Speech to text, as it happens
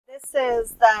This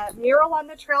is the Mural on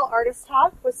the Trail Artist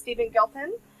Talk with Stephen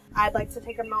Gilpin. I'd like to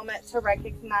take a moment to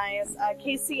recognize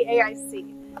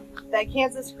KCAIC, the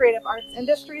Kansas Creative Arts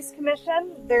Industries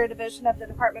Commission. They're a division of the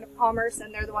Department of Commerce,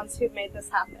 and they're the ones who've made this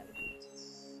happen.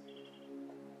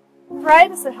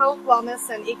 Thrive is a health, wellness,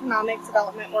 and economic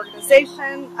development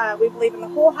organization. We believe in the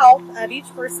whole health of each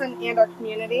person and our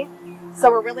community.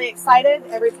 So we're really excited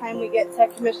every time we get to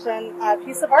commission a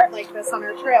piece of art like this on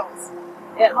our trails.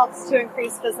 It helps to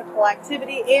increase physical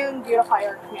activity and beautify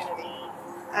our community.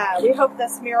 We hope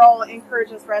this mural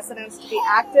encourages residents to be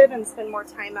active and spend more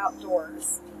time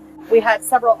outdoors. We had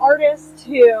several artists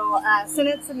who sent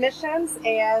in submissions,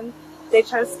 and they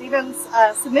chose Stephen's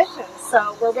submissions.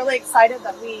 So we're really excited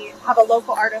that we have a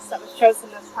local artist that was chosen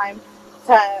this time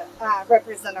to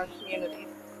represent our community.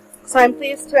 So I'm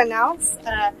pleased to announce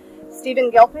Stephen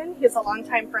Gilpin. He's a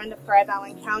longtime friend of Thrive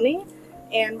Allen County,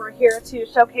 and we're here to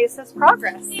showcase his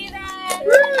progress. Stephen!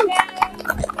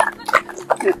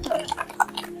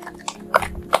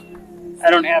 I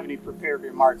don't have any prepared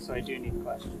remarks, so I do need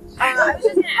questions. I was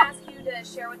just going to ask you to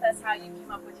share with us how you came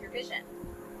up with your vision.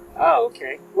 Oh,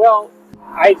 okay. Well,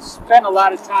 I spent a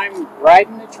lot of time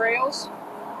riding the trails,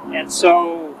 and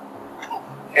so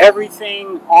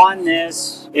everything on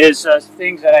this is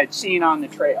things that I'd seen on the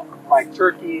trail, like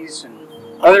turkeys and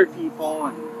other people,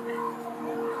 and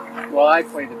well, I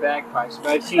play the bagpipes, but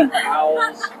I've seen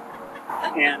owls,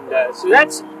 and so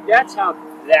that's how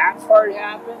that part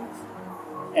happened.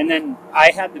 And then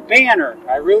I had the banner.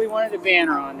 I really wanted the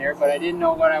banner on there, but I didn't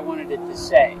know what I wanted it to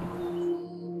say.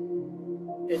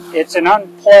 It's an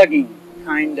unplugging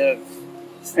kind of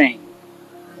thing,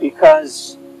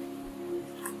 because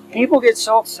people get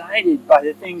so excited by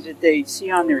the things that they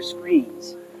see on their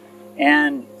screens,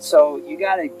 and so you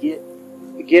got to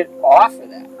get off of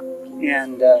that,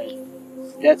 and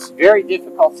that's very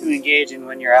difficult to engage in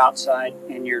when you're outside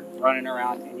and you're running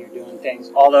around and you're doing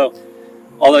things.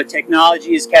 Although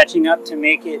technology is catching up to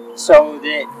make it so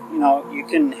that you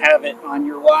can have it on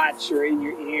your watch or in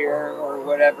your ear or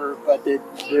whatever, but the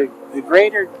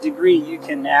greater degree you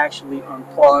can actually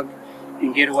unplug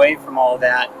and get away from all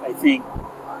that, I think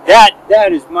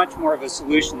that is much more of a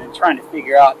solution than trying to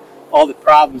figure out all the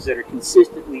problems that are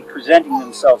consistently presenting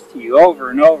themselves to you over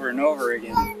and over and over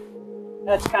again.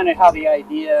 That's kind of how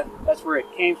that's where it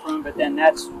came from, but then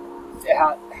that's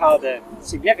how the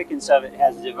significance of it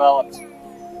has developed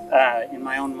in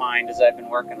my own mind as I've been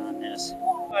working on this.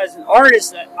 As an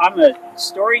artist, I'm a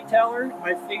storyteller,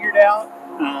 I figured out.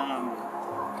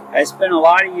 I spent a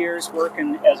lot of years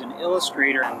working as an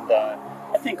illustrator, and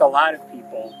I think a lot of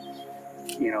people,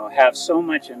 have so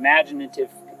much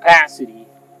imaginative capacity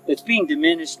that's being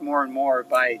diminished more and more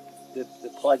by the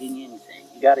plugging in thing.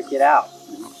 You got to get out.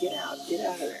 Get out of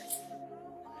there.